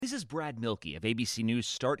This is Brad Milkey of ABC News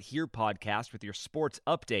Start Here podcast with your sports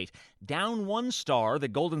update. Down one star, the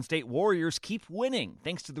Golden State Warriors keep winning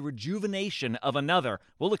thanks to the rejuvenation of another.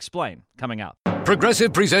 We'll explain coming up.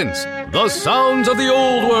 Progressive presents The Sounds of the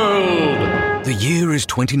Old World. The year is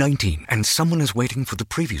 2019 and someone is waiting for the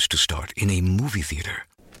previews to start in a movie theater.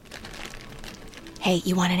 Hey,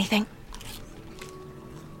 you want anything?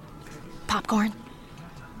 Popcorn?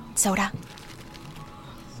 Soda?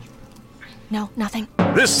 No, nothing?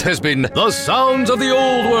 This has been The Sounds of the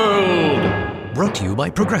Old World. Brought to you by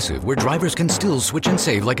Progressive, where drivers can still switch and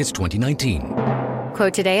save like it's 2019.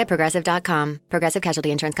 Quote today at Progressive.com. Progressive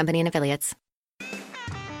Casualty Insurance Company and Affiliates.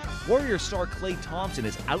 Warriors star Klay Thompson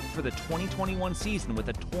is out for the 2021 season with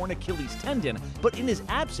a torn Achilles tendon, but in his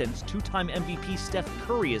absence, two-time MVP Steph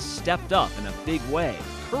Curry has stepped up in a big way.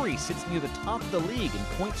 Curry sits near the top of the league in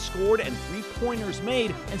points scored and three-pointers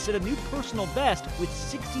made and set a new personal best with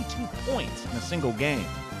 62 points in a single game.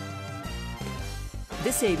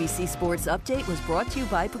 This ABC Sports Update was brought to you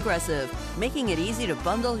by Progressive, making it easy to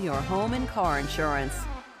bundle your home and car insurance.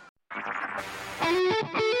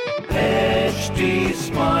 HD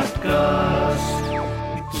Smartcast.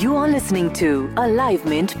 You are listening to a Live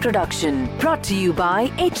Mint production brought to you by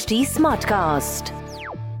HD Smartcast.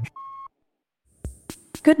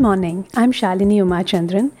 Good morning, I'm Shalini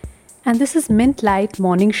Umachandran, and this is Mint Light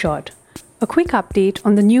Morning Shot, a quick update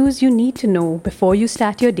on the news you need to know before you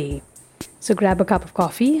start your day. So grab a cup of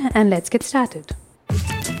coffee and let's get started.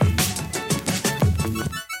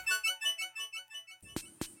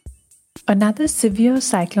 Another severe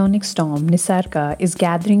cyclonic storm, Nisarga, is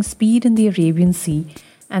gathering speed in the Arabian Sea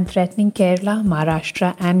and threatening Kerala,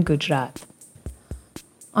 Maharashtra and Gujarat.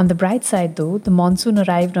 On the bright side though, the monsoon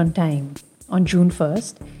arrived on time, on June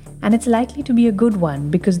 1st, and it's likely to be a good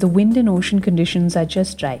one because the wind and ocean conditions are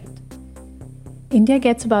just right. India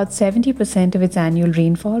gets about 70% of its annual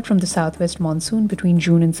rainfall from the southwest monsoon between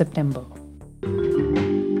June and September.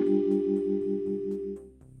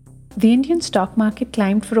 The Indian stock market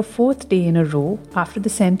climbed for a fourth day in a row after the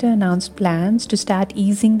centre announced plans to start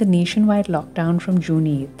easing the nationwide lockdown from June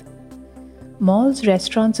 8th. Malls,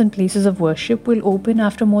 restaurants and places of worship will open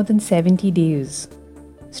after more than 70 days.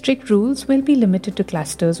 Strict rules will be limited to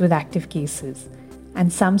clusters with active cases,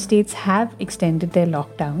 and some states have extended their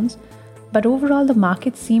lockdowns, but overall the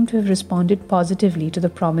markets seem to have responded positively to the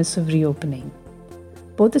promise of reopening.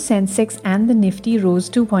 Both the Sensex and the Nifty rose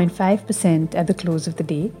 2.5% at the close of the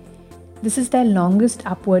day. This is their longest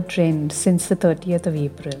upward trend since the 30th of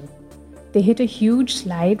April. They hit a huge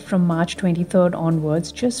slide from March 23rd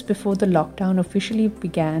onwards just before the lockdown officially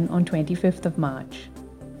began on 25th of March.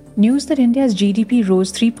 News that India's GDP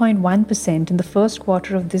rose 3.1% in the first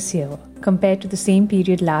quarter of this year compared to the same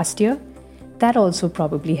period last year, that also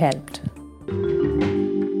probably helped.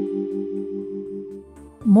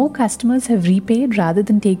 More customers have repaid rather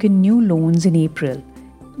than taken new loans in April.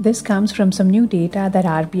 This comes from some new data that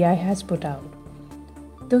RBI has put out.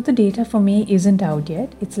 Though the data for May isn't out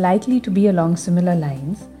yet, it's likely to be along similar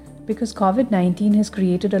lines because COVID-19 has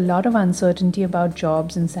created a lot of uncertainty about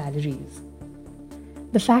jobs and salaries.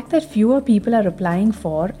 The fact that fewer people are applying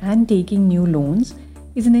for and taking new loans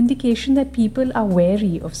is an indication that people are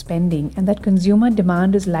wary of spending and that consumer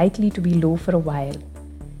demand is likely to be low for a while.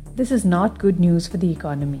 This is not good news for the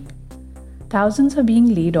economy. Thousands are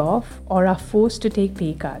being laid off or are forced to take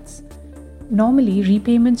pay cuts. Normally,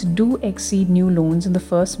 repayments do exceed new loans in the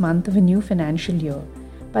first month of a new financial year,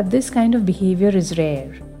 but this kind of behavior is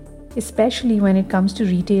rare, especially when it comes to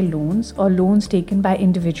retail loans or loans taken by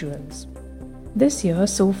individuals. This year,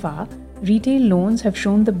 so far, retail loans have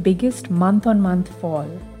shown the biggest month-on-month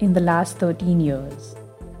fall in the last 13 years.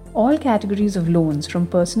 All categories of loans, from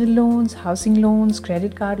personal loans, housing loans,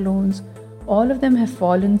 credit card loans, all of them have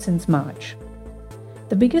fallen since March.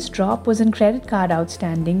 The biggest drop was in credit card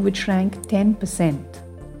outstanding, which shrank 10%.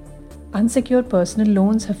 Unsecured personal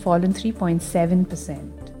loans have fallen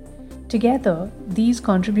 3.7%. Together, these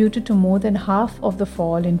contributed to more than half of the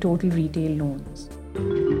fall in total retail loans.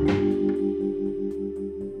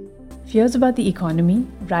 Fears about the economy,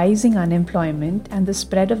 rising unemployment, and the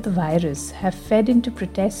spread of the virus have fed into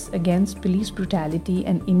protests against police brutality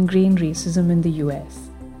and ingrained racism in the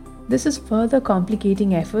US. This is further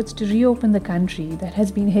complicating efforts to reopen the country that has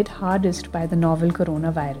been hit hardest by the novel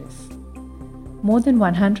coronavirus. More than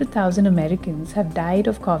 100,000 Americans have died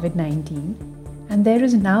of COVID-19, and there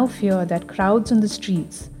is now fear that crowds on the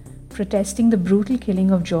streets protesting the brutal killing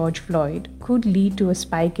of George Floyd could lead to a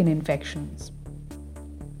spike in infections.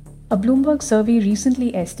 A Bloomberg survey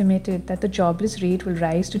recently estimated that the jobless rate will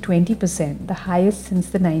rise to 20%, the highest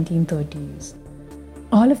since the 1930s.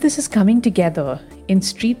 All of this is coming together in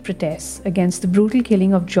street protests against the brutal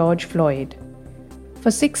killing of George Floyd.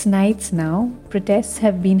 For 6 nights now, protests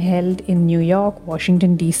have been held in New York,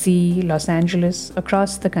 Washington, D.C., Los Angeles,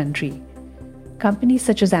 across the country. Companies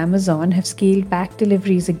such as Amazon have scaled back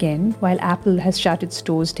deliveries again, while Apple has shut its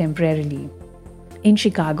stores temporarily. In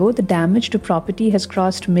Chicago, the damage to property has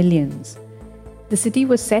crossed millions. The city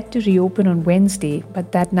was set to reopen on Wednesday,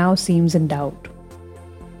 but that now seems in doubt.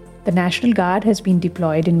 The National Guard has been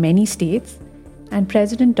deployed in many states, and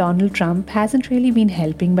President Donald Trump hasn't really been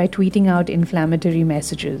helping by tweeting out inflammatory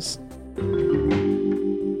messages.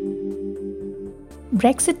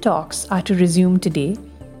 Brexit talks are to resume today,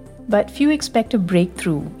 but few expect a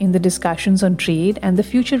breakthrough in the discussions on trade and the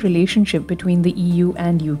future relationship between the EU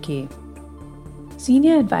and UK.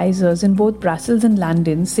 Senior advisors in both Brussels and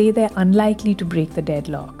London say they're unlikely to break the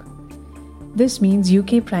deadlock. This means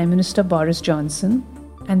UK Prime Minister Boris Johnson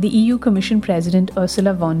and the EU Commission President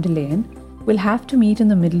Ursula von der Leyen will have to meet in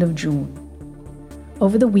the middle of June.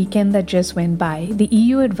 Over the weekend that just went by, the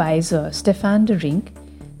EU advisor Stefan de Rink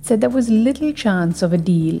said there was little chance of a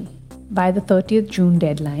deal by the 30th June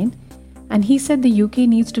deadline, and he said the UK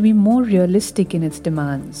needs to be more realistic in its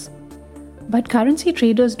demands. But currency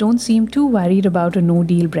traders don't seem too worried about a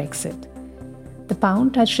no-deal Brexit. The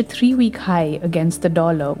pound touched a 3-week high against the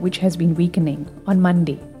dollar, which has been weakening, on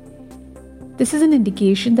Monday. This is an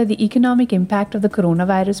indication that the economic impact of the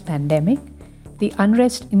coronavirus pandemic, the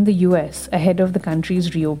unrest in the US ahead of the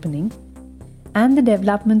country's reopening, and the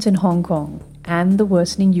developments in Hong Kong and the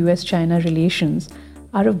worsening US-China relations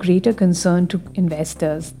are of greater concern to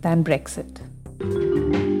investors than Brexit.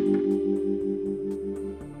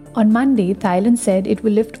 On Monday, Thailand said it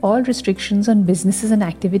will lift all restrictions on businesses and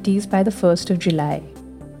activities by the 1st of July.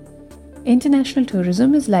 International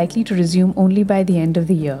tourism is likely to resume only by the end of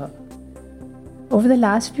the year. Over the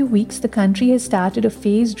last few weeks, the country has started a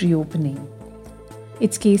phased reopening.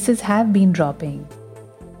 Its cases have been dropping.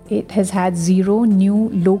 It has had 0 new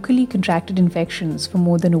locally contracted infections for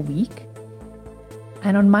more than a week.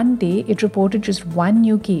 And on Monday, it reported just 1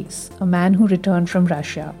 new case, a man who returned from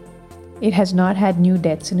Russia. It has not had new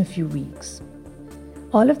deaths in a few weeks.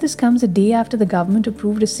 All of this comes a day after the government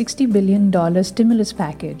approved a $60 billion stimulus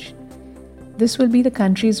package. This will be the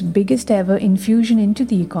country's biggest ever infusion into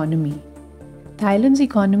the economy. Thailand's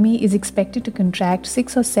economy is expected to contract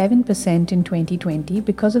 6 or 7% in 2020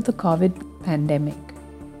 because of the COVID pandemic.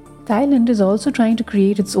 Thailand is also trying to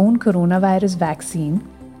create its own coronavirus vaccine,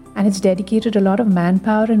 and it's dedicated a lot of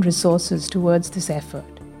manpower and resources towards this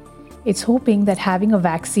effort. It's hoping that having a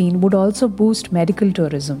vaccine would also boost medical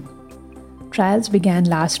tourism. Trials began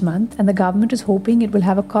last month, and the government is hoping it will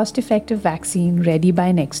have a cost-effective vaccine ready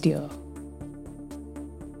by next year.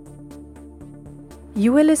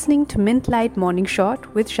 You are listening to Mint Light Morning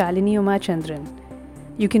Shot with Shalini Umachandran.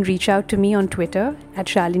 You can reach out to me on Twitter at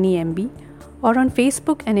ShaliniMB or on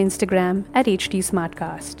Facebook and Instagram at HT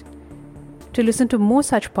Smartcast. To listen to more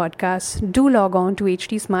such podcasts, do log on to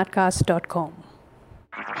htsmartcast.com.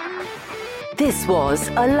 This was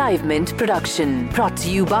a Live Mint production brought to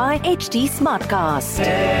you by HT Smartcast.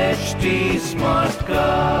 HT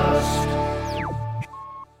Smartcast.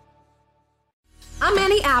 I'm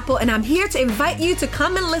Annie Apple, and I'm here to invite you to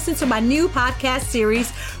come and listen to my new podcast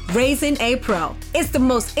series, Raising a Pro. It's the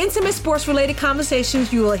most intimate sports-related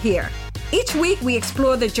conversations you will hear. Each week, we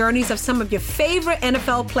explore the journeys of some of your favorite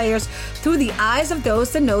NFL players through the eyes of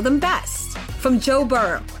those that know them best. From Joe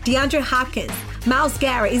Burrow, DeAndre Hopkins, Myles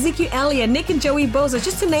Garrett, Ezekiel Elliott, Nick and Joey Bosa,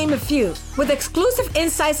 just to name a few. With exclusive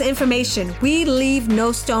insights and information, we leave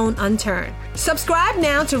no stone unturned. Subscribe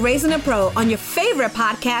now to Raising a Pro on your favorite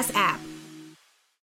podcast app.